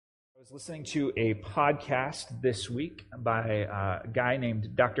I was listening to a podcast this week by a guy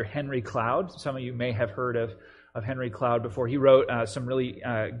named Dr. Henry Cloud. Some of you may have heard of Henry Cloud before. He wrote some really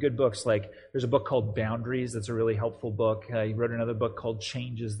good books. Like there's a book called Boundaries that's a really helpful book. He wrote another book called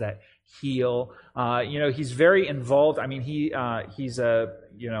Changes That Heal. He's very involved. I mean, he's a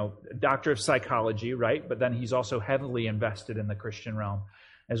doctor of psychology, right? But then he's also heavily invested in the Christian realm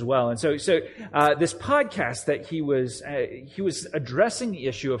as well. And so this podcast that he was addressing the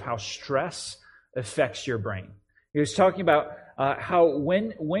issue of how stress affects your brain. He was talking about how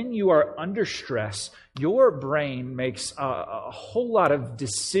when you are under stress, your brain makes a whole lot of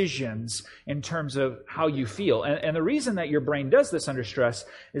decisions in terms of how you feel. And the reason that your brain does this under stress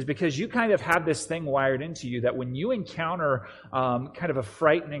is because you kind of have this thing wired into you that when you encounter kind of a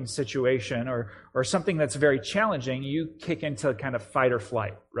frightening situation or something that's very challenging, you kick into kind of fight or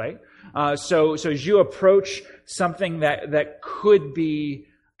flight, right? So as you approach something that could be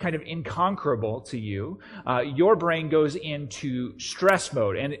kind of inconquerable to you, your brain goes into stress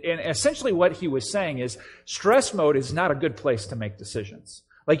mode. And essentially what he was saying is stress mode is not a good place to make decisions.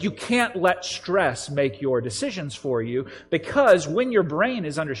 Like you can't let stress make your decisions for you, because when your brain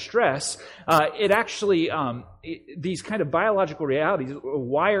is under stress, it actually, these kind of biological realities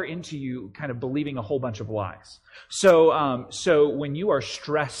wire into you kind of believing a whole bunch of lies. So when you are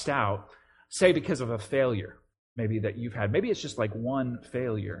stressed out, say because of a failure, maybe that you've had. Maybe it's just like one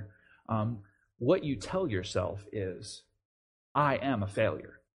failure. What you tell yourself is, I am a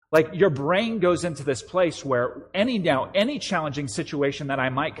failure. Like your brain goes into this place where any challenging situation that I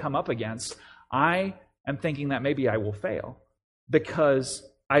might come up against, I am thinking that maybe I will fail because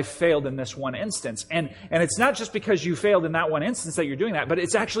I failed in this one instance. And it's not just because you failed in that one instance that you're doing that, but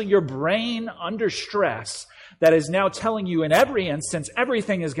it's actually your brain under stress that is now telling you in every instance,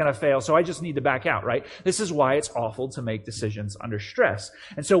 everything is going to fail, so I just need to back out, right? This is why it's awful to make decisions under stress.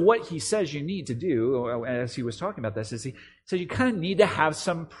 And so what he says you need to do, as he was talking about this, is he said you kind of need to have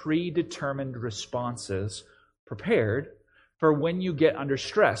some predetermined responses prepared for when you get under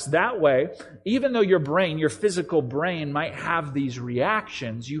stress. That way, even though your physical brain might have these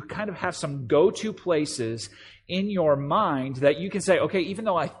reactions, you kind of have some go-to places in your mind that you can say, okay, even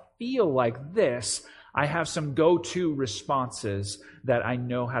though I feel like this, I have some go-to responses that I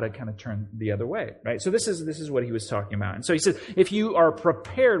know how to kind of turn the other way, right? So this is what he was talking about. And so he said, if you are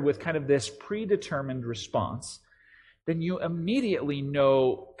prepared with kind of this predetermined response, then you immediately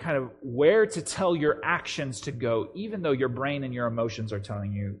know kind of where to tell your actions to go, even though your brain and your emotions are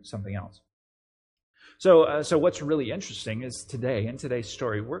telling you something else. So what's really interesting is in today's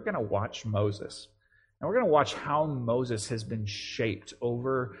story, we're going to watch Moses. And we're going to watch how Moses has been shaped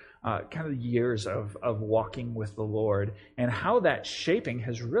over kind of years of walking with the Lord, and how that shaping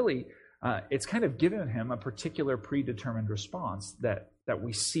has really, it's kind of given him a particular predetermined response that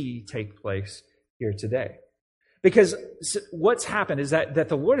we see take place here today. Because what's happened is that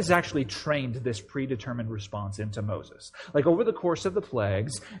the Lord has actually trained this predetermined response into Moses. Like over the course of the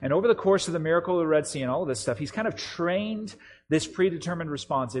plagues and over the course of the miracle of the Red Sea and all of this stuff, he's kind of trained this predetermined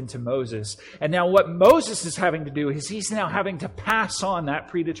response into Moses. And now what Moses is having to do is he's now having to pass on that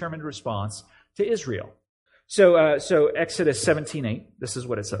predetermined response to Israel. So Exodus 17:8, this is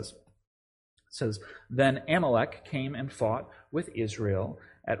what it says. It says, "Then Amalek came and fought with Israel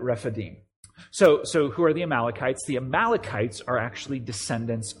at Rephidim." So who are the Amalekites? The Amalekites are actually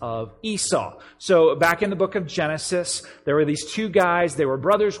descendants of Esau. So back in the book of Genesis, there were these two guys. They were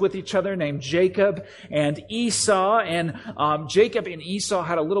brothers with each other named Jacob and Esau. And Jacob and Esau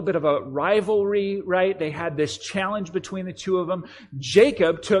had a little bit of a rivalry, right? They had this challenge between the two of them.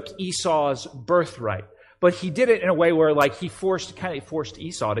 Jacob took Esau's birthright. But he did it in a way where, like, he forced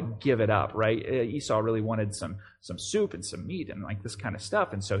Esau to give it up, right? Esau really wanted some soup and some meat and like this kind of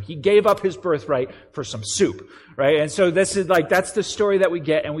stuff, and so he gave up his birthright for some soup, right? And so this is like that's the story that we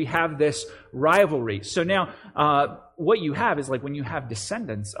get, and we have this rivalry. So now, what you have is like when you have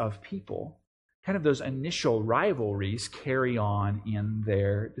descendants of people, kind of those initial rivalries carry on in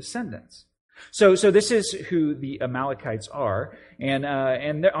their descendants. So this is who the Amalekites are, and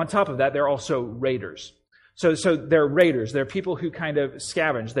on top of that, they're also raiders. So they're raiders. They're people who kind of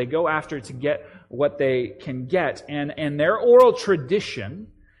scavenge. They go after to get what they can get. And their oral tradition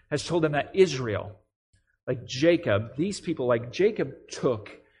has told them that Israel, like Jacob, these people like Jacob took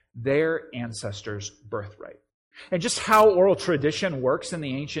their ancestors' birthright. And just how oral tradition works in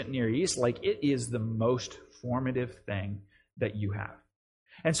the ancient Near East, like it is the most formative thing that you have.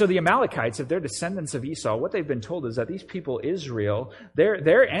 And so the Amalekites, if they're descendants of Esau, what they've been told is that these people, Israel,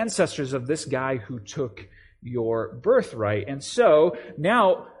 they're ancestors of this guy who took your birthright. And so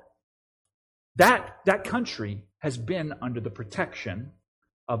now that country has been under the protection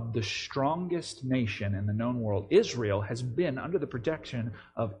of the strongest nation in the known world, Israel, has been under the protection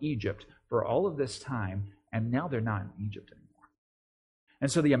of Egypt for all of this time, and now they're not in Egypt anymore.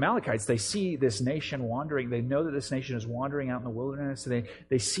 And so the Amalekites, they see this nation wandering. They know that this nation is wandering out in the wilderness.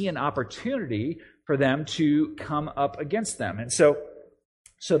 They see an opportunity for them to come up against them. And so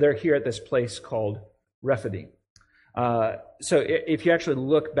they're here at this place called Rephidim. So if you actually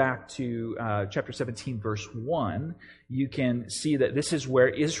look back to chapter 17, verse 1, you can see that this is where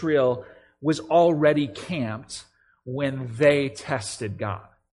Israel was already camped when they tested God.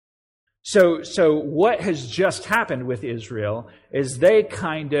 So what has just happened with Israel is they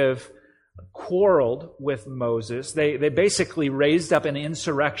kind of quarreled with Moses. They basically raised up an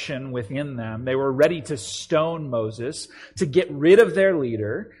insurrection within them. They were ready to stone Moses to get rid of their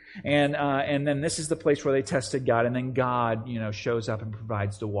leader. And then this is the place where they tested God. And then God, shows up and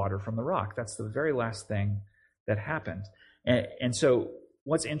provides the water from the rock. That's the very last thing that happened. And so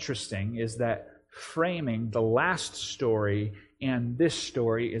what's interesting is that framing the last story and this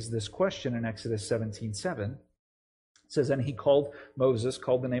story is this question in Exodus 17:7. It says, and Moses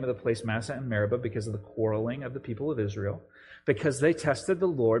called the name of the place Massah and Meribah because of the quarreling of the people of Israel, because they tested the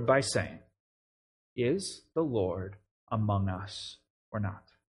Lord by saying, is the Lord among us or not?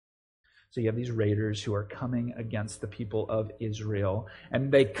 So you have these raiders who are coming against the people of Israel,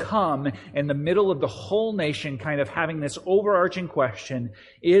 and they come in the middle of the whole nation kind of having this overarching question,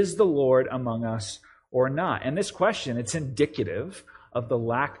 is the Lord among us or not? And this question, it's indicative of the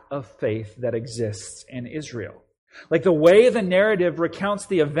lack of faith that exists in Israel. Like the way the narrative recounts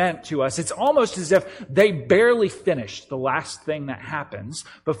the event to us, it's almost as if they barely finished the last thing that happens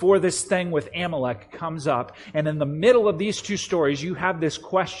before this thing with Amalek comes up. And in the middle of these two stories, you have this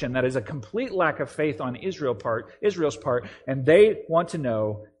question that is a complete lack of faith on Israel's part, and they want to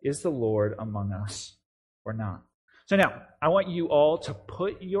know, is the Lord among us or not? So now, I want you all to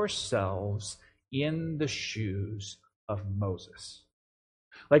put yourselves in the shoes of Moses.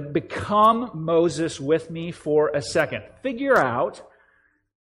 Like, become Moses with me for a second. Figure out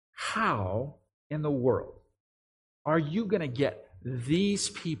how in the world are you going to get these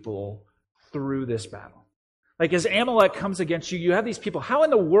people through this battle? Like, as Amalek comes against you, you have these people. How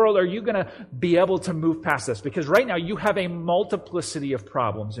in the world are you going to be able to move past this? Because right now you have a multiplicity of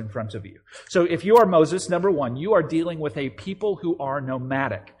problems in front of you. So if you are Moses, number one, you are dealing with a people who are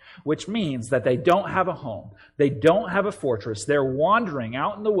nomadic, which means that they don't have a home. They don't have a fortress. They're wandering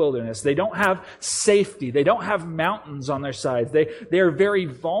out in the wilderness. They don't have safety. They don't have mountains on their sides. They are very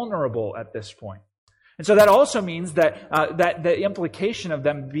vulnerable at this point. And so that also means that that the implication of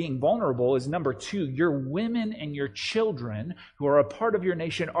them being vulnerable is, number two, your women and your children who are a part of your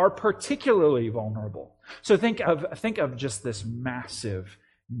nation are particularly vulnerable. So think of just this massive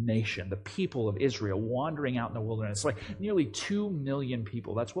nation, the people of Israel wandering out in the wilderness, like nearly 2 million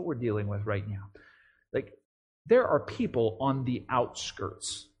people. That's what we're dealing with right now. Like, there are people on the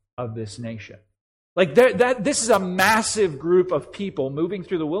outskirts of this nation. Like, this is a massive group of people moving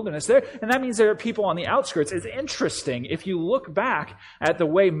through the wilderness there, and that means there are people on the outskirts. It's interesting, if you look back at the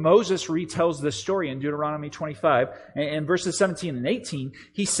way Moses retells this story in Deuteronomy 25, in verses 17 and 18,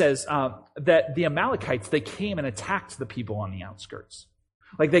 he says that the Amalekites, they came and attacked the people on the outskirts.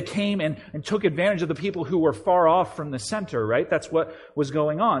 Like, they came and took advantage of the people who were far off from the center, right? That's what was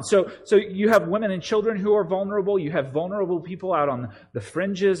going on. So you have women and children who are vulnerable. You have vulnerable people out on the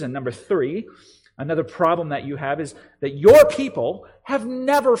fringes. And number three, another problem that you have is that your people have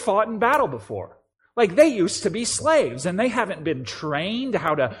never fought in battle before. Like, they used to be slaves, and they haven't been trained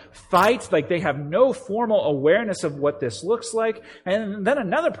how to fight. Like, they have no formal awareness of what this looks like. And then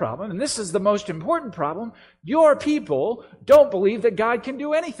another problem, and this is the most important problem, your people don't believe that God can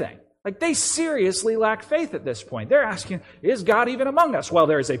do anything. Like, they seriously lack faith at this point. They're asking, is God even among us? Well,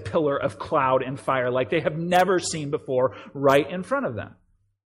 there is a pillar of cloud and fire like they have never seen before right in front of them.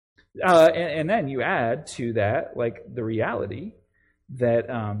 And then you add to that, like, the reality that,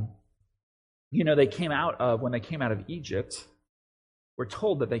 they came out of, when they came out of Egypt, we're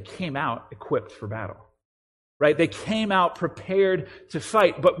told that they came out equipped for battle, right? They came out prepared to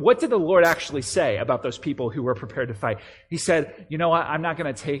fight. But what did the Lord actually say about those people who were prepared to fight? He said, you know what? I'm not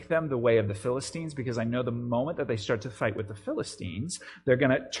going to take them the way of the Philistines, because I know the moment that they start to fight with the Philistines, they're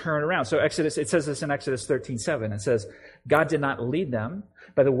going to turn around. So it says this in Exodus 13:7. It says, God did not lead them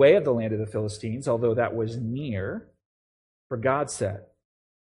by the way of the land of the Philistines, although that was near. For God said,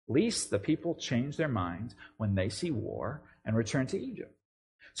 lest the people change their minds when they see war and return to Egypt.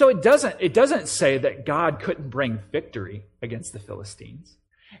 So it doesn't say that God couldn't bring victory against the Philistines.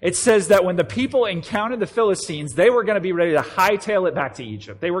 It says that when the people encountered the Philistines, they were going to be ready to hightail it back to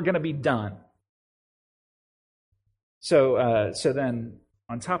Egypt. They were going to be done. So then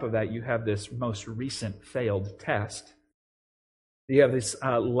on top of that, you have this most recent failed test. You have this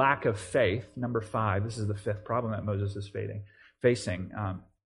lack of faith. Number 5, this is the 5th problem that Moses is facing.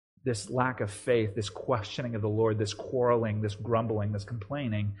 This lack of faith, this questioning of the Lord, this quarreling, this grumbling, this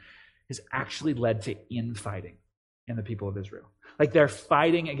complaining has actually led to infighting in the people of Israel. Like they're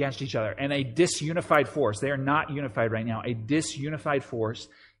fighting against each other. And a disunified force, they are not unified right now. A disunified force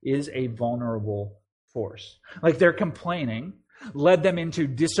is a vulnerable force. Like their complaining led them into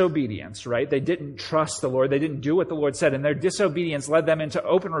disobedience, right? They didn't trust the Lord. They didn't do what the Lord said. And their disobedience led them into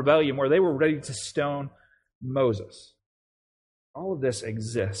open rebellion where they were ready to stone Moses. All of this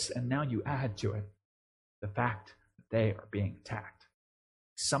exists. And now you add to it the fact that they are being attacked.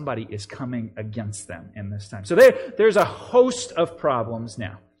 Somebody is coming against them in this time. So there's a host of problems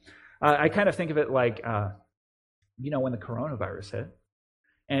now. I kind of think of it like, when the coronavirus hit.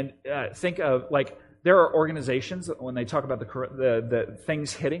 And think of, like, there are organizations, when they talk about the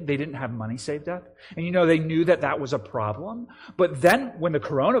things hitting, they didn't have money saved up. And, they knew that was a problem. But then when the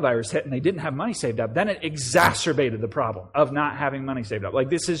coronavirus hit and they didn't have money saved up, then it exacerbated the problem of not having money saved up.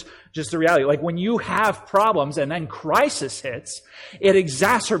 Like, this is just the reality. Like, when you have problems and then crisis hits, it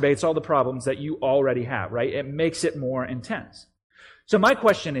exacerbates all the problems that you already have, right? It makes it more intense. So my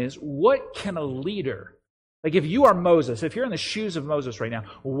question is, what can a leader, like if you are Moses, if you're in the shoes of Moses right now,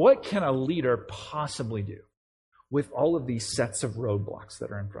 what can a leader possibly do with all of these sets of roadblocks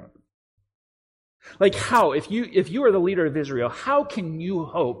that are in front of them? Like how, if you are the leader of Israel, how can you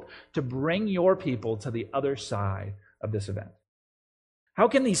hope to bring your people to the other side of this event? How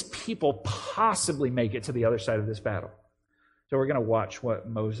can these people possibly make it to the other side of this battle? So we're going to watch what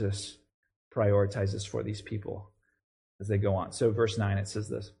Moses prioritizes for these people as they go on. So verse 9, it says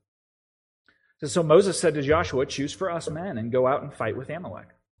this. So Moses said to Joshua, "Choose for us men and go out and fight with Amalek.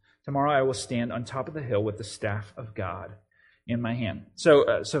 Tomorrow I will stand on top of the hill with the staff of God in my hand."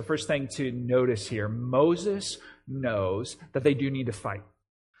 So first thing to notice here, Moses knows that they do need to fight.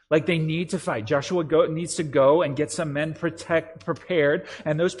 Like they need to fight. Joshua needs to go and get some men prepared,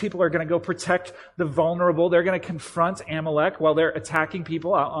 and those people are going to go protect the vulnerable. They're going to confront Amalek while they're attacking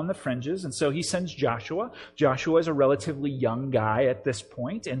people out on the fringes. And so he sends Joshua. Joshua is a relatively young guy at this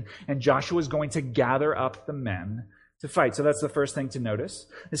point, and Joshua is going to gather up the men to fight. So that's the first thing to notice.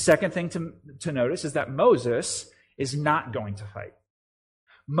 The second thing to notice is that Moses is not going to fight.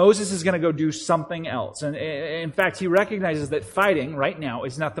 Moses is going to go do something else. And in fact, he recognizes that fighting right now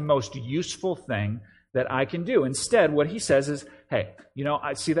is not the most useful thing that I can do. Instead, what he says is, hey,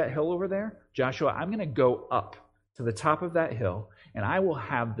 I see that hill over there? Joshua, I'm going to go up to the top of that hill, and I will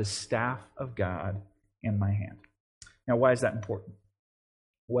have the staff of God in my hand. Now, why is that important?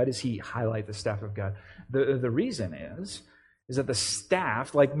 Why does he highlight the staff of God? The reason is that the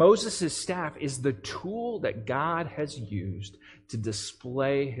staff, like Moses' staff, is the tool that God has used to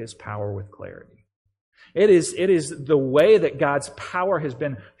display his power with clarity. It is the way that God's power has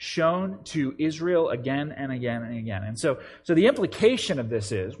been shown to Israel again and again and again. And so the implication of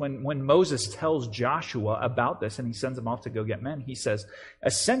this is, when Moses tells Joshua about this and he sends him off to go get men, he says,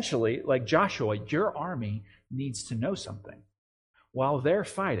 essentially, like Joshua, your army needs to know something. While they're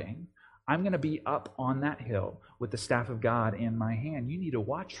fighting, I'm going to be up on that hill with the staff of God in my hand. You need to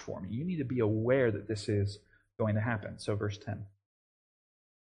watch for me. You need to be aware that this is going to happen. So verse 10.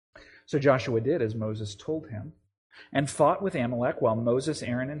 So Joshua did as Moses told him and fought with Amalek while Moses,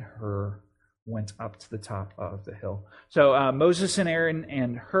 Aaron, and Hur went up to the top of the hill. So Moses and Aaron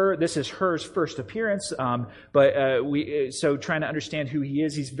and Hur, this is Hur's first appearance, so trying to understand who he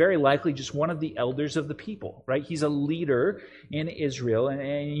is, he's very likely just one of the elders of the people, right? He's a leader in Israel,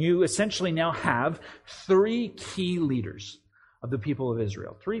 and you essentially now have 3 key leaders of the people of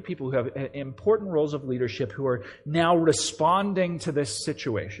Israel. 3 people who have important roles of leadership who are now responding to this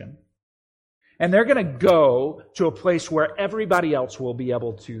situation. And they're going to go to a place where everybody else will be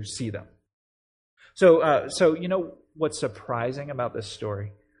able to see them. So you know what's surprising about this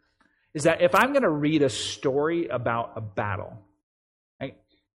story is that if I'm going to read a story about a battle,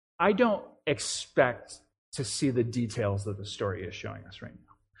 I don't expect to see the details that the story is showing us right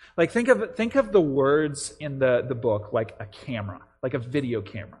now. Like think of the words in the book like a camera, like a video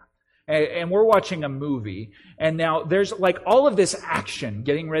camera. And we're watching a movie, and now there's like all of this action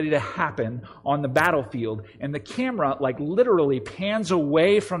getting ready to happen on the battlefield, and the camera like literally pans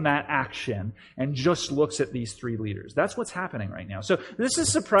away from that action and just looks at these 3 leaders. That's what's happening right now. So this is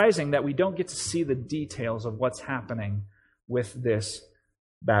surprising that we don't get to see the details of what's happening with this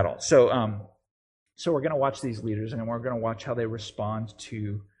battle. So we're going to watch these leaders, and we're going to watch how they respond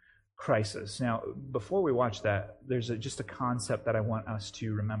to crisis. Now, before we watch that, there's just a concept that I want us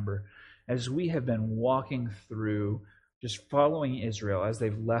to remember. As we have been walking through just following Israel as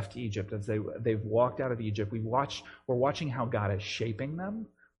they've left Egypt, as they've walked out of Egypt. We're watching how God is shaping them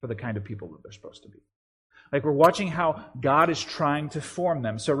for the kind of people that they're supposed to be. Like we're watching how God is trying to form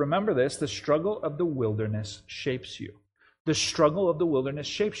them. So remember this, the struggle of the wilderness shapes you. The struggle of the wilderness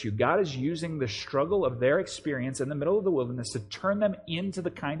shapes you. God is using the struggle of their experience in the middle of the wilderness to turn them into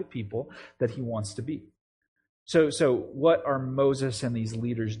the kind of people that He wants to be. So what are Moses and these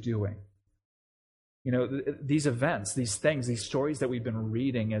leaders doing? You know, these events, these things, these stories that we've been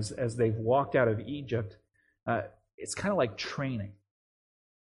reading as they've walked out of Egypt, it's kind of like training.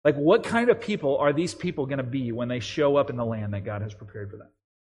 Like, what kind of people are these people going to be when they show up in the land that God has prepared for them?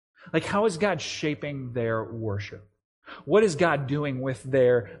 Like, how is God shaping their worship? What is God doing with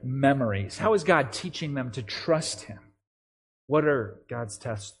their memories? How is God teaching them to trust Him? What are God's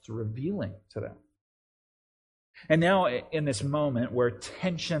tests revealing to them? And now, in this moment where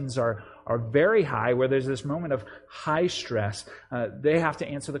tensions are very high, where there's this moment of high stress, they have to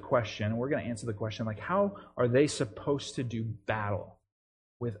answer the question, and we're going to answer the question, like, how are they supposed to do battle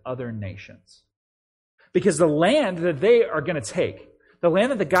with other nations? Because the land that they are going to take, the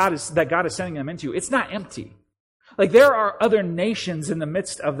land that God is sending them into, it's not empty. Like, there are other nations in the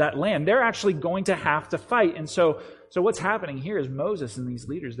midst of that land. They're actually going to have to fight. And so what's happening here is Moses and these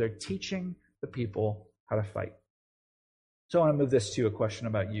leaders, they're teaching the people how to fight. So I want to move this to a question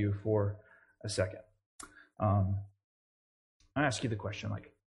about you for a second. I ask you the question,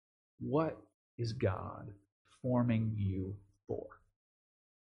 like, what is God forming you for?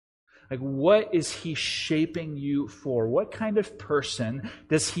 Like, what is He shaping you for? What kind of person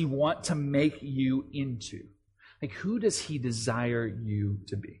does He want to make you into? Like, who does He desire you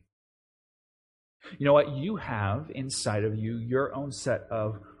to be? You know what? You have inside of you your own set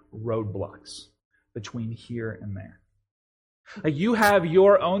of roadblocks between here and there. Like, you have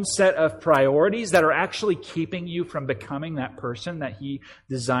your own set of priorities that are actually keeping you from becoming that person that He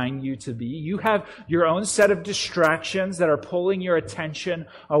designed you to be. You have your own set of distractions that are pulling your attention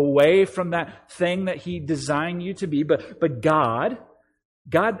away from that thing that He designed you to be. But God,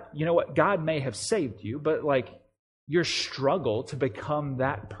 you know what? God may have saved you, but like, your struggle to become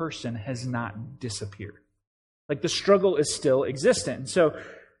that person has not disappeared. Like, the struggle is still existent. And so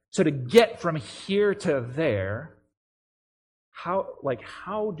to get from here to there,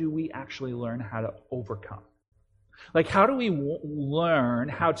 how do we actually learn how to overcome? Like, how do we learn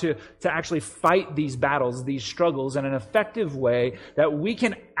how to actually fight these battles, these struggles in an effective way that we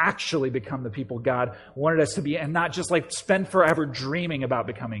can actually become the people God wanted us to be, and not just like spend forever dreaming about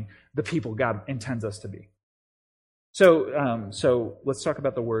becoming the people God intends us to be? So let's talk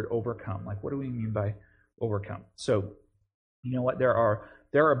about the word overcome. Like, what do we mean by overcome? So, you know what? There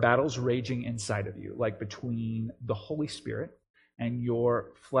are battles raging inside of you, like between the Holy Spirit and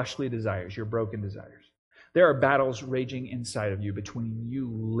your fleshly desires, your broken desires. There are battles raging inside of you between you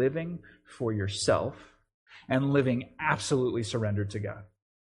living for yourself and living absolutely surrendered to God.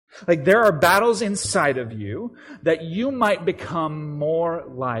 Like, there are battles inside of you that you might become more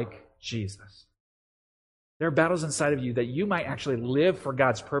like Jesus. There are battles inside of you that you might actually live for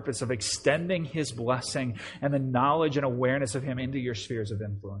God's purpose of extending His blessing and the knowledge and awareness of Him into your spheres of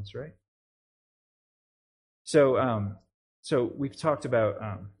influence, right? So we've talked about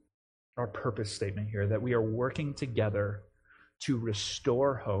our purpose statement here, that we are working together to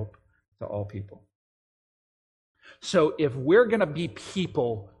restore hope to all people. So if we're going to be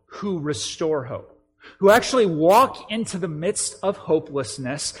people who restore hope, who actually walk into the midst of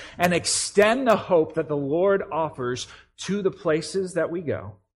hopelessness and extend the hope that the Lord offers to the places that we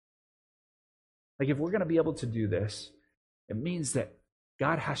go, like, if we're going to be able to do this, it means that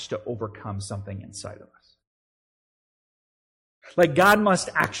God has to overcome something inside of us. Like, God must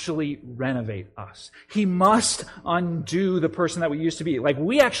actually renovate us. He must undo the person that we used to be. Like,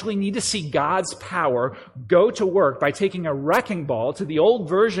 we actually need to see God's power go to work by taking a wrecking ball to the old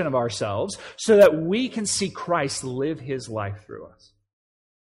version of ourselves so that we can see Christ live His life through us.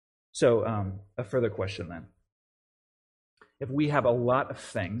 So, a further question then. If we have a lot of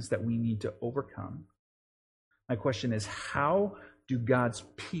things that we need to overcome, my question is, how do God's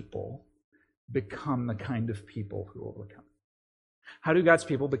people become the kind of people who overcome? How do God's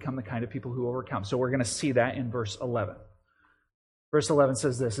people become the kind of people who overcome? So we're going to see that in verse 11. Verse 11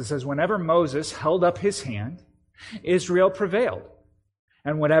 says this. It says, whenever Moses held up his hand, Israel prevailed.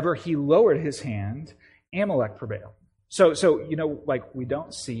 And whenever he lowered his hand, Amalek prevailed. So you know, like, we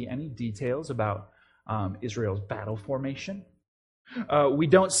don't see any details about Israel's battle formation. We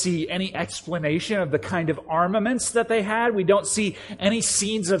don't see any explanation of the kind of armaments that they had. We don't see any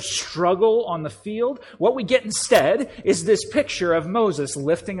scenes of struggle on the field. What we get instead is this picture of Moses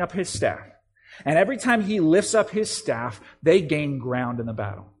lifting up his staff. And every time he lifts up his staff, they gain ground in the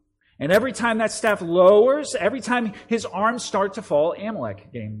battle. And every time that staff lowers, every time his arms start to fall,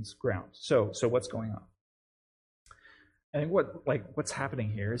 Amalek gains ground. So what's going on? I think what's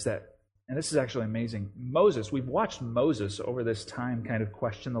happening here is that, and this is actually amazing, Moses, we've watched Moses over this time kind of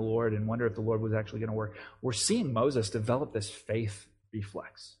question the Lord and wonder if the Lord was actually going to work. We're seeing Moses develop this faith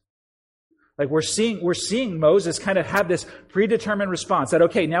reflex. Like we're seeing Moses kind of have this predetermined response that,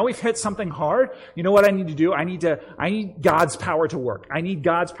 okay, now we've hit something hard. You know what I need to do? I need God's power to work. I need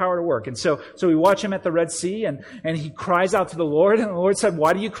God's power to work. And so we watch him at the Red Sea and he cries out to the Lord, and the Lord said,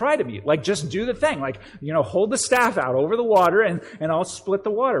 why do you cry to me? Like, just do the thing. Like, hold the staff out over the water and I'll split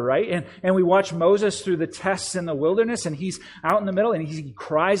the water, right? And we watch Moses through the tests in the wilderness, and he's out in the middle and he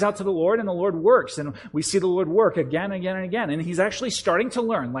cries out to the Lord, and the Lord works. And we see the Lord work again, again, and again. And he's actually starting to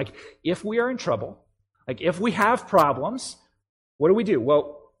learn, like, if we are in trouble, like if we have problems, what do?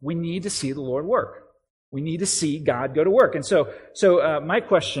 Well, we need to see the Lord work. We need to see God go to work. And so my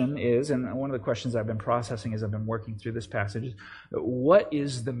question is, and one of the questions I've been processing as I've been working through this passage is, what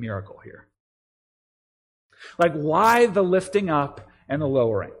is the miracle here? Like, why the lifting up and the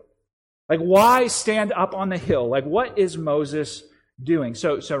lowering? Like, why stand up on the hill? Like, what is Moses doing?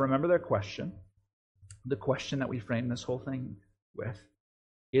 So remember their question. The question that we frame this whole thing with: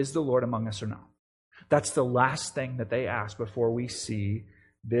 is the Lord among us or not? That's the last thing that they ask before we see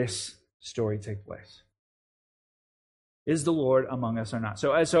this story take place. Is the Lord among us or not?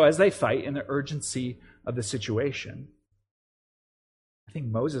 So as they fight in the urgency of the situation, I think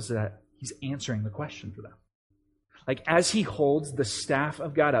Moses, he's answering the question for them. Like, as he holds the staff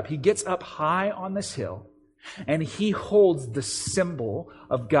of God up, he gets up high on this hill, and he holds the symbol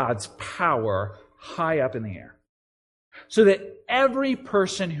of God's power high up in the air, so that every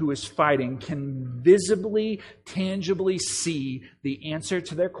person who is fighting can visibly, tangibly see the answer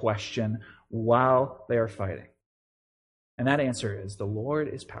to their question while they are fighting. And that answer is, the Lord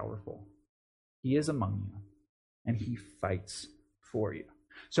is powerful. He is among you, and he fights for you.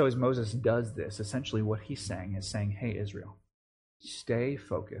 So as Moses does this, essentially what he's saying is saying, hey, Israel, stay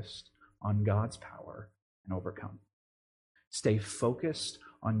focused on God's power and overcome. Stay focused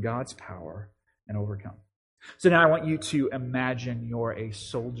on God's power and overcome. So now I want you to imagine you're a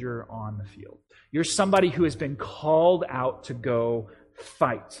soldier on the field. You're somebody who has been called out to go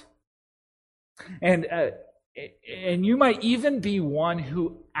fight. And you might even be one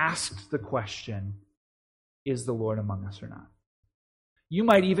who asked the question, is the Lord among us or not? You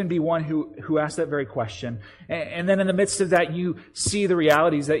might even be one who asked that very question. And then in the midst of that, you see the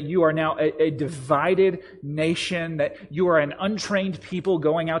realities that you are now a divided nation, that you are an untrained people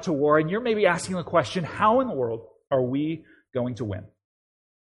going out to war, and you're maybe asking the question, how in the world are we going to win?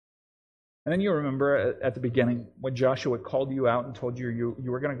 And then you remember at the beginning when Joshua called you out and told you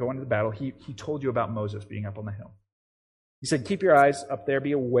were going to go into the battle, he told you about Moses being up on the hill. He said, keep your eyes up there,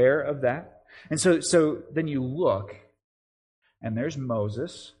 be aware of that. And so then you look, and there's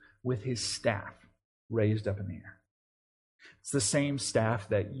Moses with his staff raised up in the air. It's the same staff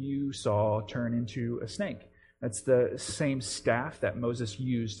that you saw turn into a snake. That's the same staff that Moses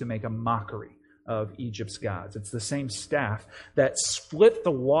used to make a mockery of Egypt's gods. It's the same staff that split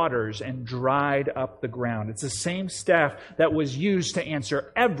the waters and dried up the ground. It's the same staff that was used to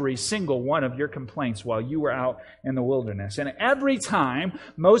answer every single one of your complaints while you were out in the wilderness. And every time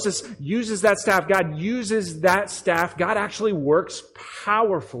Moses uses that staff, God uses that staff. God actually works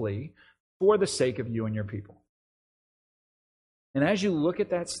powerfully for the sake of you and your people. And as you look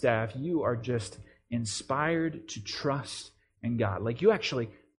at that staff, you are just inspired to trust in God. Like, you actually,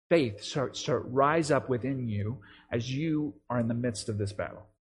 faith start rise up within you as you are in the midst of this battle.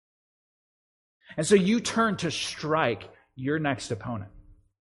 And so you turn to strike your next opponent.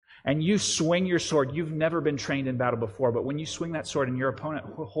 And you swing your sword. You've never been trained in battle before, but when you swing that sword and your opponent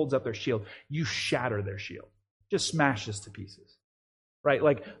holds up their shield, you shatter their shield. Just smashes to pieces. Right?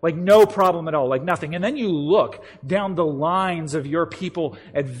 Like no problem at all, like nothing. And then you look down the lines of your people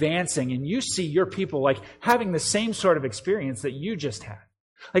advancing, and you see your people like having the same sort of experience that you just had.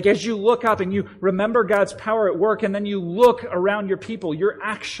 Like, as you look up and you remember God's power at work, and then you look around your people, you're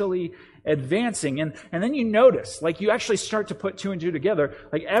actually advancing. And then you notice, like, you actually start to put two and two together.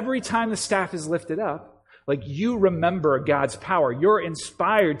 Like, every time the staff is lifted up, like, you remember God's power. You're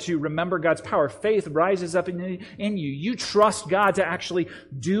inspired to remember God's power. Faith rises up in you. You trust God to actually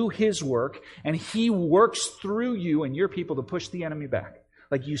do his work, and he works through you and your people to push the enemy back.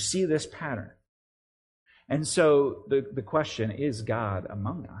 Like, you see this pattern. And so the question, is God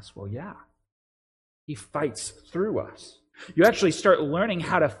among us? Well, yeah. He fights through us. You actually start learning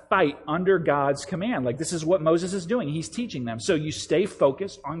how to fight under God's command. Like, this is what Moses is doing. He's teaching them. So you stay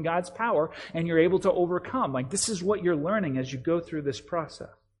focused on God's power and you're able to overcome. Like, this is what you're learning as you go through this process.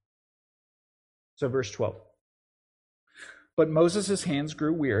 So verse 12. But Moses' hands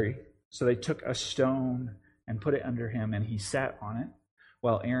grew weary, so they took a stone and put it under him, and he sat on it,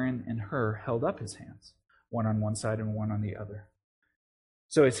 while Aaron and Hur held up his hands, one on one side and one on the other.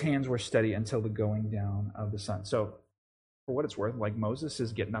 So his hands were steady until the going down of the sun. So, for what it's worth, like, Moses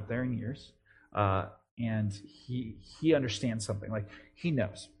is getting up there in years, and he understands something. Like, he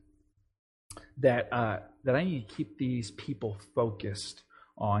knows that I need to keep these people focused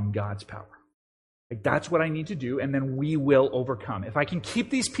on God's power. Like, that's what I need to do, and then we will overcome. If I can keep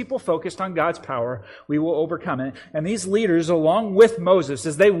these people focused on God's power, we will overcome it. And these leaders, along with Moses,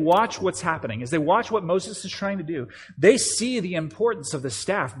 as they watch what's happening, as they watch what Moses is trying to do, they see the importance of the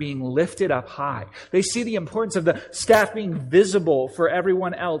staff being lifted up high. They see the importance of the staff being visible for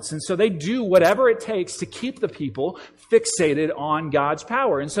everyone else. And so they do whatever it takes to keep the people fixated on God's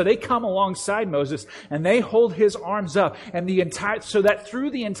power. And so they come alongside Moses, and they hold his arms up, and so that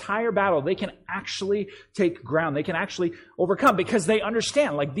through the entire battle, they can actually take ground. They can actually overcome, because they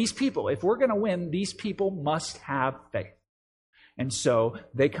understand, like, these people, if we're going to win, these people must have faith. And so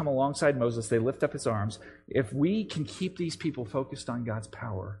they come alongside Moses. They lift up his arms. If we can keep these people focused on God's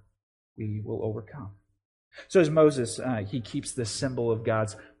power, we will overcome. So as Moses, he keeps this symbol of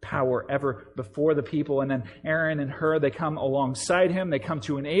God's power ever before the people. And then Aaron and Hur, they come alongside him. They come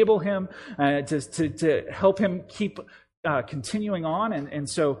to enable him, to help him keep continuing on. And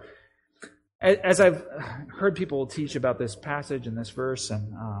so as I've heard people teach about this passage and this verse,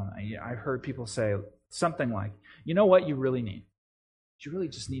 and I've heard people say something like, you know what you really need? You really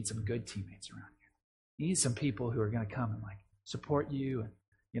just need some good teammates around you. You need some people who are going to come and, like, support you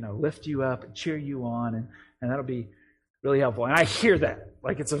and, lift you up and cheer you on, and that'll be really helpful. And I hear that.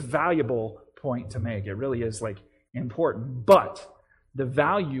 Like, it's a valuable point to make. It really is, like, important. But the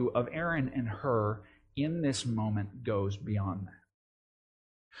value of Aaron and Hur in this moment goes beyond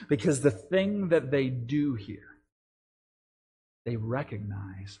that. Because the thing that they do here, they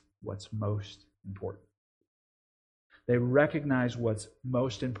recognize what's most important. They recognize what's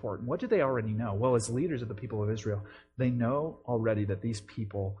most important. What do they already know? Well, as leaders of the people of Israel, they know already that these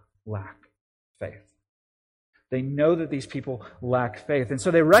people lack faith. They know that these people lack faith. And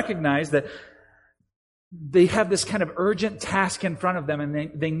so they recognize that they have this kind of urgent task in front of them,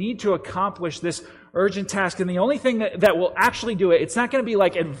 and they need to accomplish this urgent task. And the only thing that will actually do it, it's not going to be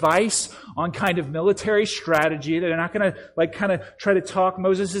like advice on kind of military strategy. They're not going to, like, kind of try to talk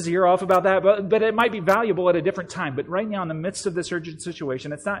Moses' ear off about that, but it might be valuable at a different time. But right now, in the midst of this urgent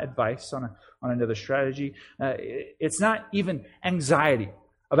situation, it's not advice on another strategy. It's not even anxiety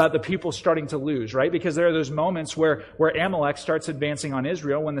about the people starting to lose, right? Because there are those moments where Amalek starts advancing on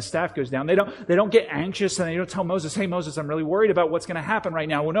Israel when the staff goes down. They don't get anxious, and they don't tell Moses, hey, Moses, I'm really worried about what's going to happen right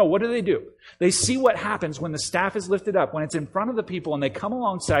now. Well, no, what do? They see what happens when the staff is lifted up, when it's in front of the people, and they come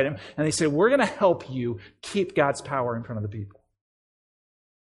alongside him, and they say, we're going to help you keep God's power in front of the people.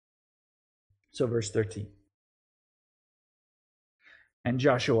 So verse 13. And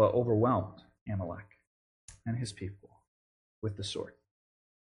Joshua overwhelmed Amalek and his people with the sword.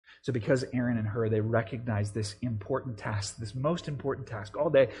 So because Aaron and Hur, they recognize this important task, this most important task all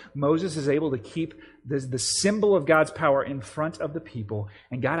day, Moses is able to keep the symbol of God's power in front of the people,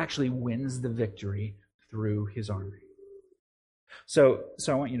 and God actually wins the victory through his army. So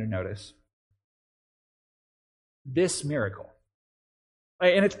I want you to notice this miracle,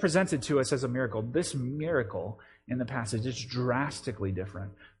 and it's presented to us as a miracle. This miracle in the passage is drastically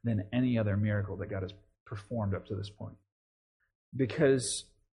different than any other miracle that God has performed up to this point. Because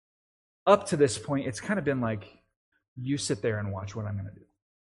up to this point, it's kind of been like, you sit there and watch what I'm going to do.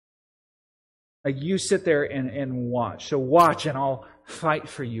 Like, you sit there and watch. So watch, and I'll fight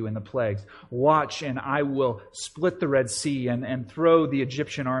for you in the plagues. Watch, and I will split the Red Sea and throw the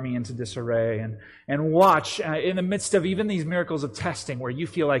Egyptian army into disarray. And watch, in the midst of even these miracles of testing where you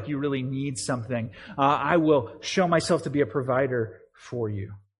feel like you really need something, I will show myself to be a provider for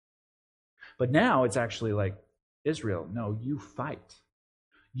you. But now it's actually like, Israel, no, you fight.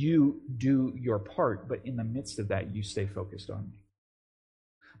 You do your part, but in the midst of that, you stay focused on me.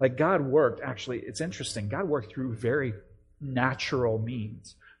 Like, God worked, actually, it's interesting, God worked through very natural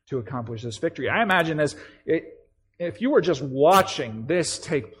means to accomplish this victory. I imagine if you were just watching this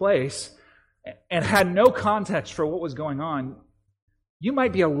take place and had no context for what was going on, you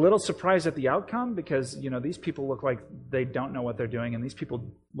might be a little surprised at the outcome, because, these people look like they don't know what they're doing, and these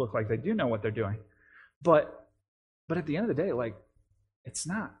people look like they do know what they're doing. But at the end of the day, like, it's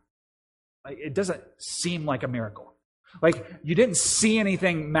not. Like, it doesn't seem like a miracle. Like, you didn't see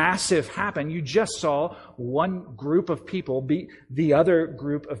anything massive happen. You just saw one group of people beat the other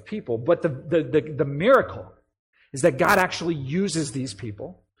group of people. But the miracle is that God actually uses these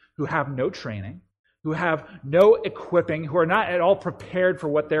people who have no training, who have no equipping, who are not at all prepared for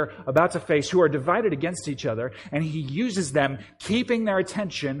what they're about to face, who are divided against each other, and He uses them, keeping their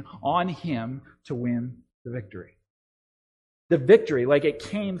attention on Him to win the victory. The victory, like it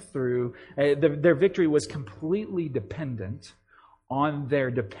came through, their victory was completely dependent on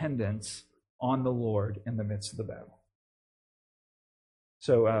their dependence on the Lord in the midst of the battle.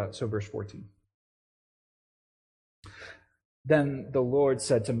 So verse 14. Then the Lord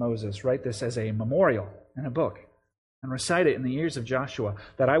said to Moses, "Write this as a memorial in a book, and recite it in the ears of Joshua,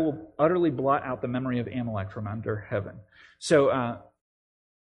 that I will utterly blot out the memory of Amalek from under heaven." So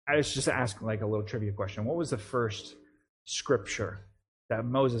I was just asking like a little trivia question. What was the first scripture that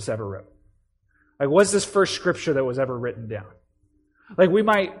Moses ever wrote? Like, what's this first scripture that was ever written down? Like, we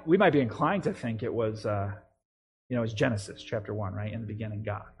might be inclined to think it was, it's Genesis chapter 1, right? In the beginning,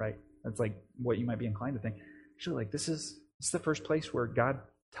 God, right? That's like what you might be inclined to think. Actually, like, this is the first place where God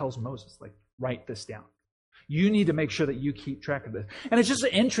tells Moses, like, write this down. You need to make sure that you keep track of this. And it's just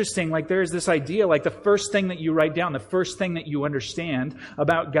interesting, like there's this idea, like the first thing that you write down, the first thing that you understand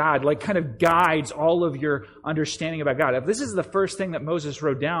about God, like kind of guides all of your understanding about God. If this is the first thing that Moses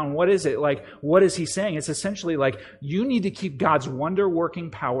wrote down, what is it? Like, what is he saying? It's essentially like, you need to keep God's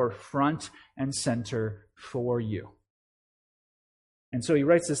wonder-working power front and center for you. And so he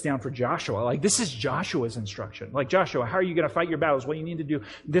writes this down for Joshua. Like, this is Joshua's instruction. Like, Joshua, how are you going to fight your battles? Well, you need to do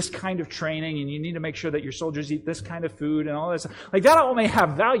this kind of training, and you need to make sure that your soldiers eat this kind of food and all this. Like, that all may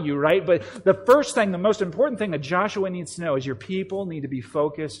have value, right? But the first thing, the most important thing that Joshua needs to know is your people need to be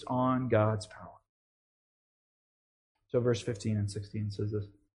focused on God's power. So verse 15 and 16 says this.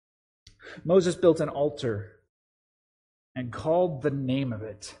 Moses built an altar and called the name of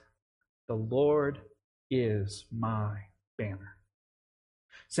it, "The Lord is my banner,"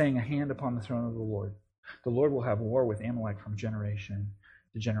 saying, "A hand upon the throne of the Lord. The Lord will have war with Amalek from generation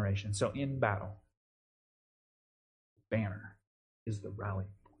to generation." So in battle, banner is the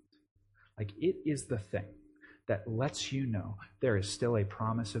rallying point. Like, it is the thing that lets you know there is still a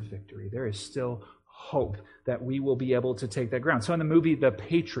promise of victory. There is still hope that we will be able to take that ground. So in the movie The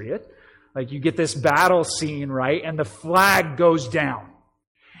Patriot, like, you get this battle scene, right? And the flag goes down.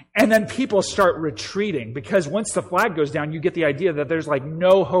 And then people start retreating, because once the flag goes down, you get the idea that there's like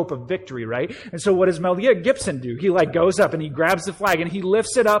no hope of victory, right? And so what does Mel Gibson do? He like goes up and he grabs the flag and he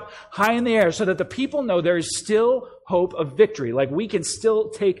lifts it up high in the air so that the people know there is still hope of victory. Like, we can still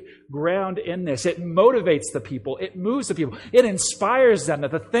take ground in this. It motivates the people. It moves the people. It inspires them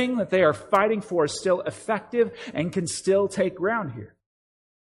that the thing that they are fighting for is still effective and can still take ground here.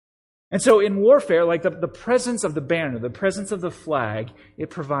 And so in warfare, like the presence of the banner, the presence of the flag, it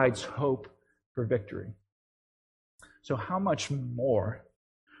provides hope for victory. So how much more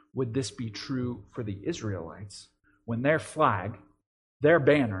would this be true for the Israelites when their flag, their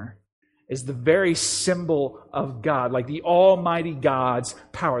banner, is the very symbol of God, like the Almighty God's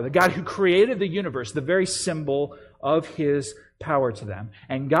power, the God who created the universe, the very symbol of His power to them.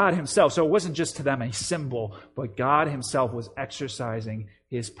 And God Himself, so it wasn't just to them a symbol, but God Himself was exercising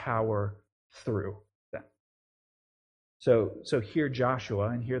His power through them. So here Joshua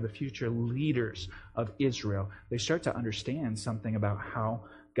and here the future leaders of Israel, they start to understand something about how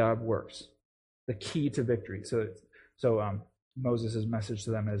God works, the key to victory. So Moses' message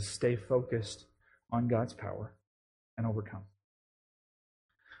to them is stay focused on God's power and overcome.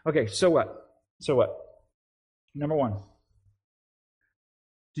 Okay, so what? Number one,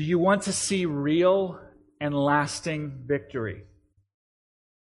 do you want to see real and lasting victory?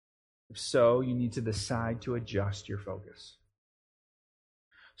 If so, you need to decide to adjust your focus.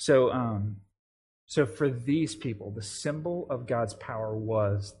 So for these people, the symbol of God's power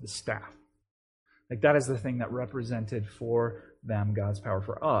was the staff. Like, that is the thing that represented for them God's power.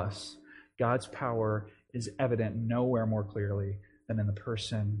 For us, God's power is evident nowhere more clearly than in the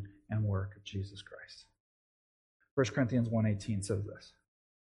person and work of Jesus Christ. 1 Corinthians 1:18 says this.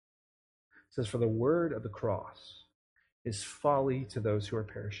 It says, "For the word of the cross is folly to those who are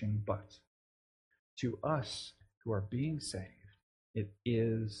perishing, but to us who are being saved, it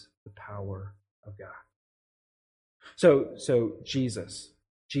is the power of God." So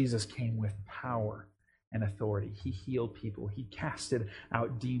Jesus came with power and authority. He healed people. He casted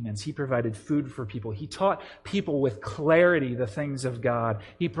out demons. He provided food for people. He taught people with clarity the things of God.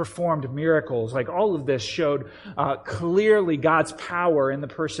 He performed miracles. Like, all of this showed clearly God's power in the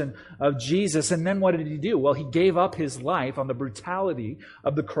person of Jesus. And then what did he do? Well, he gave up his life on the brutality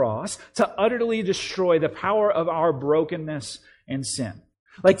of the cross to utterly destroy the power of our brokenness and sin.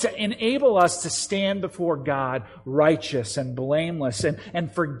 Like, to enable us to stand before God righteous and blameless and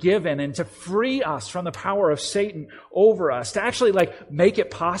forgiven, and to free us from the power of Satan over us, to actually make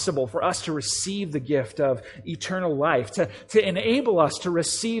it possible for us to receive the gift of eternal life, to enable us to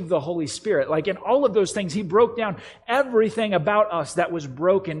receive the Holy Spirit. Like, in all of those things, he broke down everything about us that was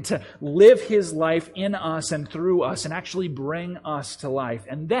broken to live his life in us and through us and actually bring us to life.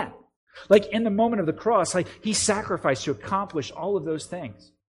 And then, in the moment of the cross, he sacrificed to accomplish all of those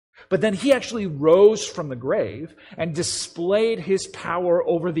things. But then he actually rose from the grave and displayed his power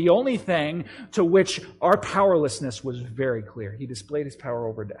over the only thing to which our powerlessness was very clear. He displayed his power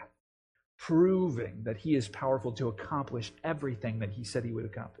over death, proving that he is powerful to accomplish everything that he said he would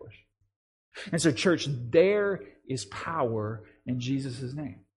accomplish. And so, church, there is power in Jesus'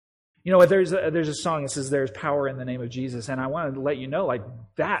 name. You know, there's a song that says there's power in the name of Jesus, and I wanted to let you know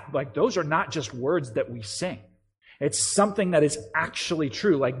those are not just words that we sing. It's something that is actually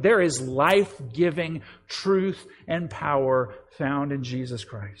true. There is life-giving truth and power found in Jesus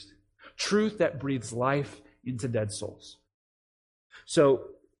Christ. Truth that breathes life into dead souls. So,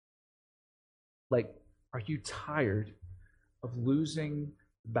 are you tired of losing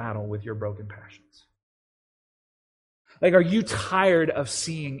the battle with your broken passions? Are you tired of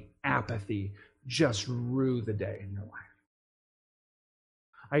seeing apathy just rue the day in your life?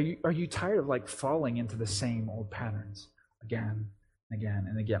 Are you tired of falling into the same old patterns again and again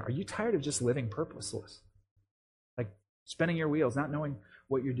and again? Are you tired of just living purposeless? Spinning your wheels, not knowing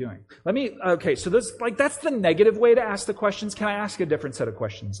what you're doing. So that's the negative way to ask the questions. Can I ask a different set of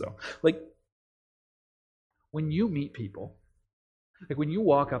questions though? When you meet people, when you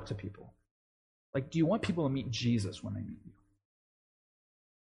walk up to people, do you want people to meet Jesus when they meet you?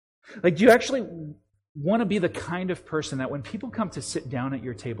 Do you actually want to be the kind of person that when people come to sit down at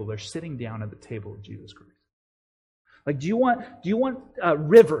your table, they're sitting down at the table of Jesus Christ? Do you want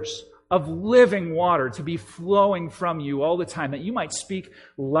rivers of living water to be flowing from you all the time, that you might speak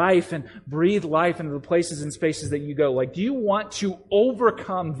life and breathe life into the places and spaces that you go? Do you want to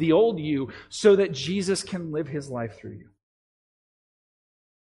overcome the old you so that Jesus can live his life through you?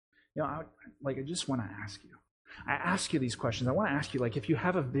 I just want to ask you. I ask you these questions. I want to ask you, if you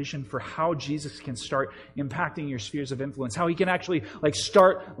have a vision for how Jesus can start impacting your spheres of influence, how he can actually,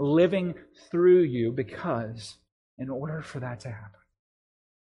 start living through you, because in order for that to happen,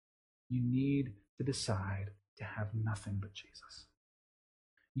 you need to decide to have nothing but Jesus.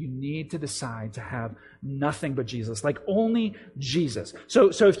 You need to decide to have nothing but Jesus, only Jesus.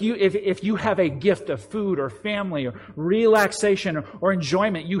 So if you have a gift of food or family or relaxation or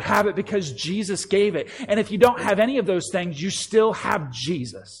enjoyment, you have it because Jesus gave it. And if you don't have any of those things, you still have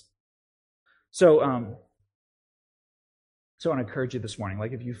Jesus. So I want to encourage you this morning,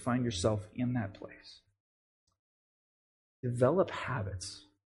 if you find yourself in that place, develop habits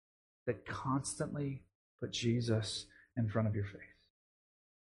that constantly put Jesus in front of your face,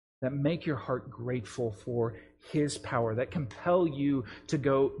 that make your heart grateful for his power, that compel you to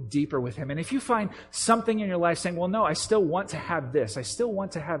go deeper with him. And if you find something in your life saying, well, no, I still want to have this, I still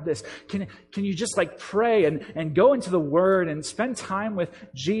want to have this, can you just pray and go into the Word and spend time with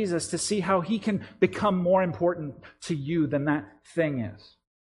Jesus to see how he can become more important to you than that thing is?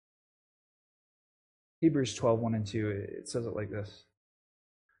 Hebrews 12:1 and 2, it says it like this.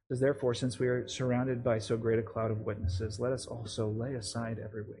 It says, therefore, since we are surrounded by so great a cloud of witnesses, let us also lay aside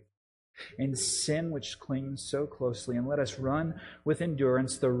every weight and sin which clings so closely, and let us run with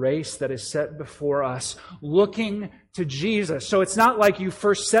endurance the race that is set before us, looking to Jesus. So it's not like you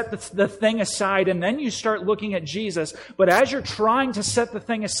first set the thing aside and then you start looking at Jesus, but as you're trying to set the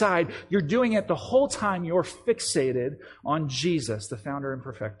thing aside, you're doing it the whole time you're fixated on Jesus, the founder and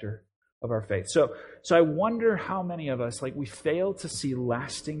perfecter of our faith. So I wonder how many of us, we fail to see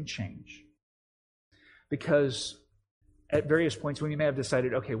lasting change because at various points when you may have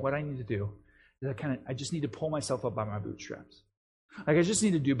decided, okay, what I need to do is I just need to pull myself up by my bootstraps. I just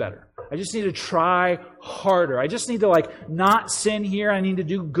need to do better. I just need to try harder. I just need to not sin here. I need to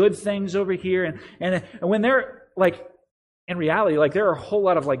do good things over here. And when they're in reality, there are a whole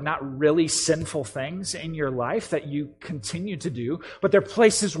lot of not really sinful things in your life that you continue to do, but they're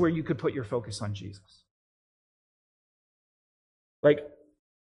places where you could put your focus on Jesus.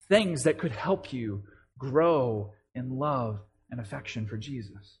 Things that could help you grow in love and affection for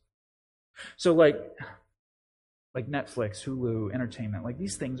Jesus. So like Netflix, Hulu, entertainment. Like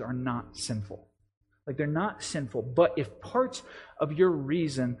these things are not sinful. Like they're not sinful. But if part of your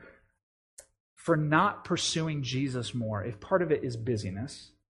reason for not pursuing Jesus more, if part of it is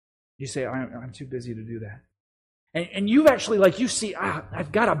busyness, you say, I'm too busy to do that. And you've actually, like you see,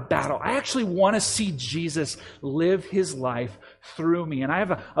 I've got a battle. I actually want to see Jesus live his life through me. And I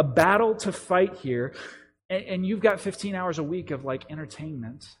have a battle to fight here. And you've got 15 hours a week of like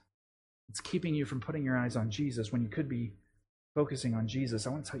entertainment. It's keeping you from putting your eyes on Jesus when you could be focusing on Jesus. I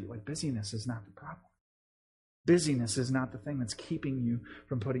want to tell you, like, busyness is not the problem. Busyness is not the thing that's keeping you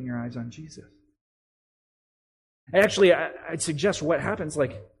from putting your eyes on Jesus. Actually, I'd suggest what happens,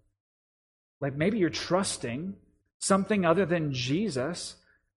 like maybe you're trusting something other than Jesus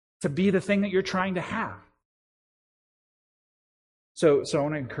to be the thing that you're trying to have. So I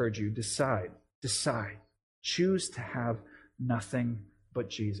want to encourage you, decide. Choose to have nothing but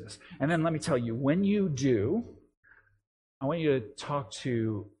Jesus. And then let me tell you, when you do, I want you to talk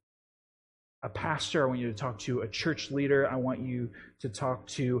to a pastor. I want you to talk to a church leader. I want you to talk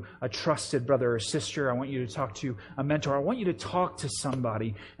to a trusted brother or sister. I want you to talk to a mentor. I want you to talk to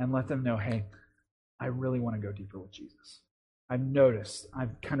somebody and let them know, hey, I really want to go deeper with Jesus. I've noticed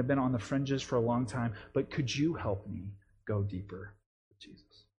I've kind of been on the fringes for a long time, but could you help me go deeper with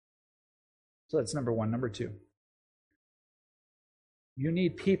Jesus? So that's number one. Number two, you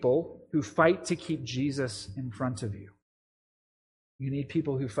need people who fight to keep Jesus in front of you. You need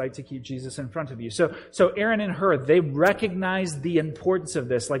people who fight to keep Jesus in front of you. So Aaron and Hur, they recognize the importance of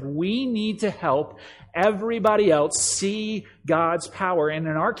this. Like, we need to help everybody else see God's power. And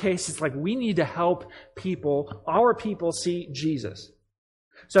in our case, it's like we need to help our people see Jesus.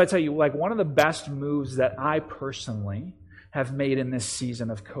 So I tell you, like, one of the best moves that I personally have made in this season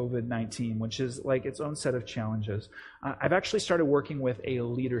of COVID-19, which is like its own set of challenges, I've actually started working with a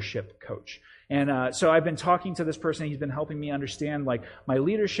leadership coach. And so I've been talking to this person. He's been helping me understand like my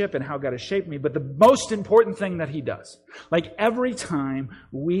leadership and how God has shaped me. But the most important thing that he does, like every time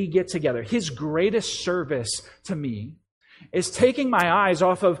we get together, his greatest service to me is taking my eyes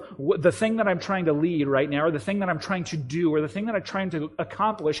off of the thing that I'm trying to lead right now, or the thing that I'm trying to do, or the thing that I'm trying to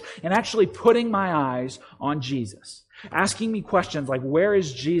accomplish, and actually putting my eyes on Jesus. Asking me questions like, where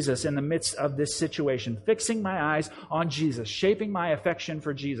is Jesus in the midst of this situation? Fixing my eyes on Jesus, shaping my affection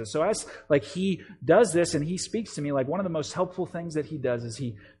for Jesus. So as like he does this and he speaks to me, like one of the most helpful things that he does is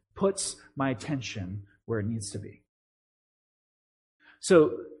he puts my attention where it needs to be.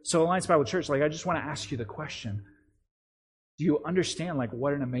 So Alliance Bible Church, like I just want to ask you the question, do you understand like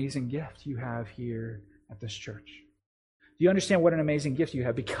what an amazing gift you have here at this church? Do you understand what an amazing gift you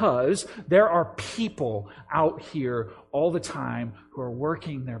have? Because there are people out here all the time who are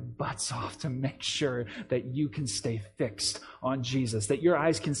working their butts off to make sure that you can stay fixed on Jesus, that your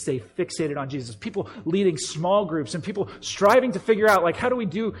eyes can stay fixated on Jesus. People leading small groups and people striving to figure out, like, how do we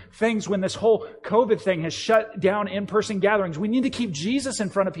do things when this whole COVID thing has shut down in-person gatherings? We need to keep Jesus in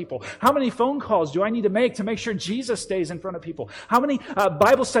front of people. How many phone calls do I need to make sure Jesus stays in front of people? How many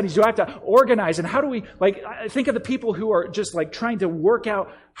Bible studies do I have to organize? And how do we, like, I think of the people who are just like trying to work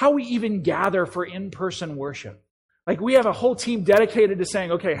out how we even gather for in-person worship. Like we have a whole team dedicated to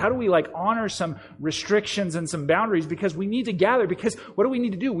saying, okay, how do we like honor some restrictions and some boundaries because we need to gather, because what do we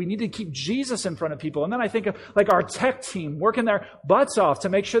need to do? We need to keep Jesus in front of people. And then I think of like our tech team working their butts off to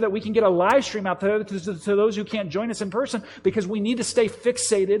make sure that we can get a live stream out there to those who can't join us in person, because we need to stay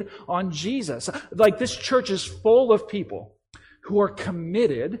fixated on Jesus. Like this church is full of people who are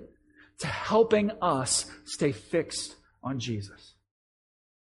committed to helping us stay fixed on Jesus.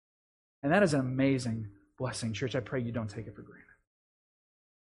 And that is an amazing blessing, church. I pray you don't take it for granted.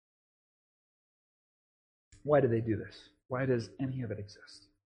 Why do they do this? Why does any of it exist?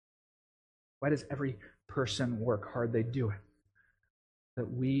 Why does every person work hard? They do it that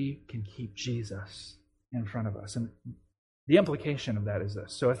we can keep Jesus in front of us. And the implication of that is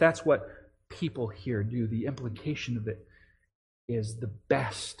this. So if that's what people here do, the implication of it is the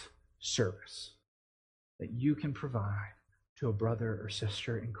best service that you can provide to a brother or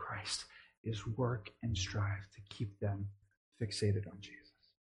sister in Christ is work and strive to keep them fixated on Jesus,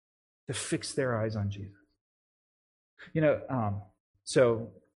 to fix their eyes on Jesus. You know,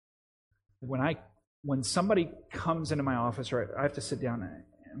 so when somebody comes into my office, or I have to sit down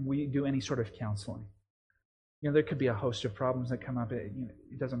and we do any sort of counseling, you know, there could be a host of problems that come up. It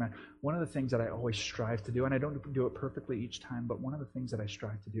doesn't matter. One of the things that I always strive to do, and I don't do it perfectly each time, but one of the things that I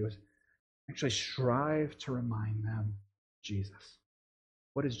strive to do is actually strive to remind them Jesus.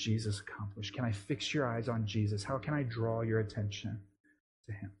 What has Jesus accomplished? Can I fix your eyes on Jesus? How can I draw your attention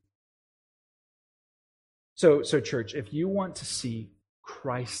to him? So church, if you want to see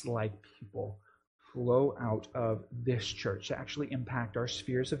Christ-like people flow out of this church to actually impact our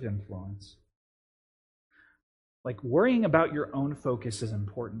spheres of influence. Like, worrying about your own focus is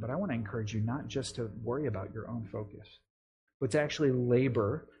important, but I want to encourage you not just to worry about your own focus, but to actually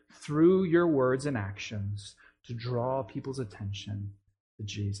labor through your words and actions to draw people's attention to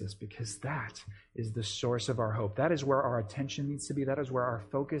Jesus, because that is the source of our hope. That is where our attention needs to be. That is where our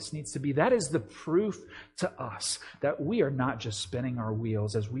focus needs to be. That is the proof to us that we are not just spinning our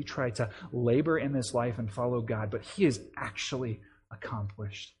wheels as we try to labor in this life and follow God, but He has actually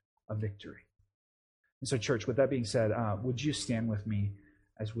accomplished a victory. And so, church, with that being said, would you stand with me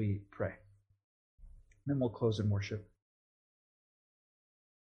as we pray? And then we'll close in worship.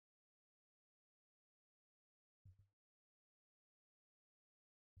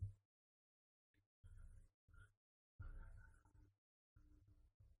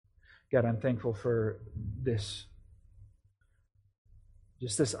 God, I'm thankful for this,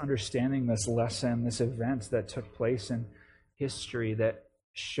 just this understanding, this lesson, this event that took place in history that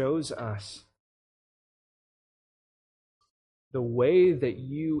shows us the way that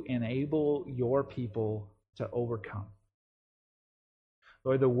you enable your people to overcome.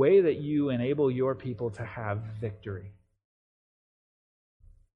 Lord, the way that you enable your people to have victory.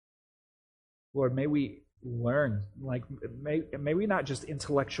 Lord, may we learn, may we not just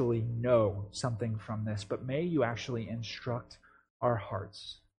intellectually know something from this, but may you actually instruct our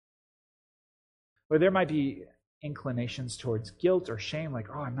hearts. Lord, there might be inclinations towards guilt or shame, like,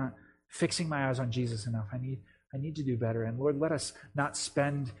 I'm not fixing my eyes on Jesus enough. I need to do better. And Lord, let us not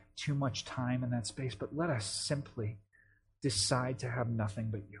spend too much time in that space, but let us simply decide to have nothing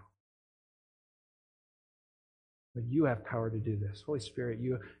but you. But you have power to do this. Holy Spirit,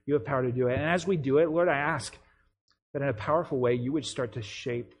 you have power to do it. And as we do it, Lord, I ask that in a powerful way, you would start to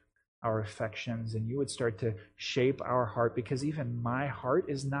shape our affections and you would start to shape our heart, because even my heart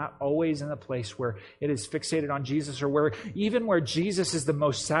is not always in a place where it is fixated on Jesus, or where Jesus is the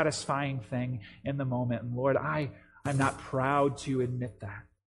most satisfying thing in the moment. And Lord, I'm not proud to admit that.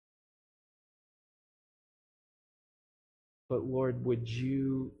 But Lord, would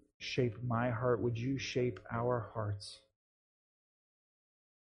you shape my heart? Would you shape our hearts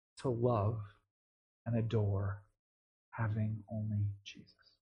to love and adore having only Jesus?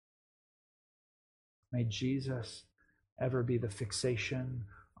 May Jesus ever be the fixation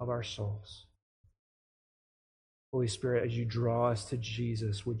of our souls. Holy Spirit, as you draw us to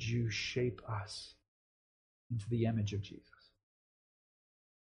Jesus, would you shape us into the image of Jesus?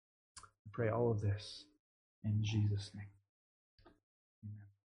 I pray all of this in Jesus' name. Amen.